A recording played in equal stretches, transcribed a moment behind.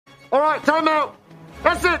All right, time out.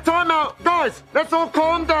 That's it, time out. Guys, let's all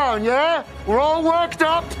calm down, yeah? We're all worked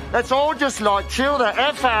up. Let's all just, like, chill the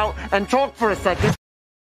F out and talk for a second.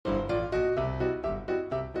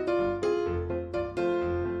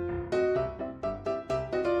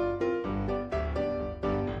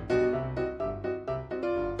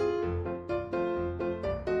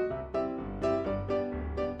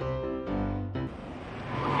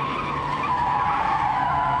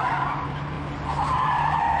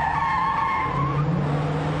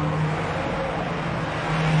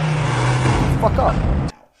 Fuck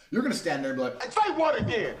up. You're gonna stand there and be like, say what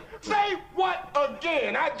again? Say what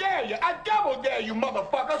again? I dare you. I double dare you,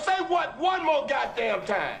 motherfucker. Say what one more goddamn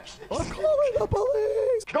time. I'm calling the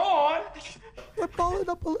police. Go on. I'm calling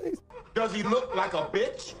the police. Does he look like a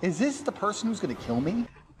bitch? Is this the person who's gonna kill me?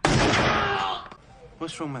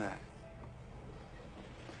 What's wrong with that?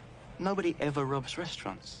 Nobody ever robs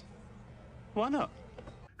restaurants. Why not?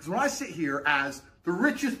 Because when I sit here as the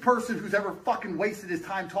richest person who's ever fucking wasted his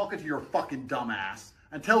time talking to your fucking dumbass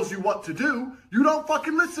and tells you what to do, you don't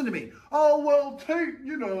fucking listen to me. Oh, well, Tate,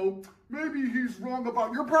 you know, maybe he's wrong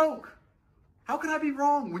about, you're broke. How can I be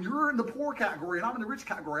wrong when you're in the poor category and I'm in the rich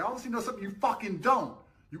category? I obviously know something you fucking don't,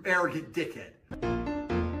 you arrogant dickhead.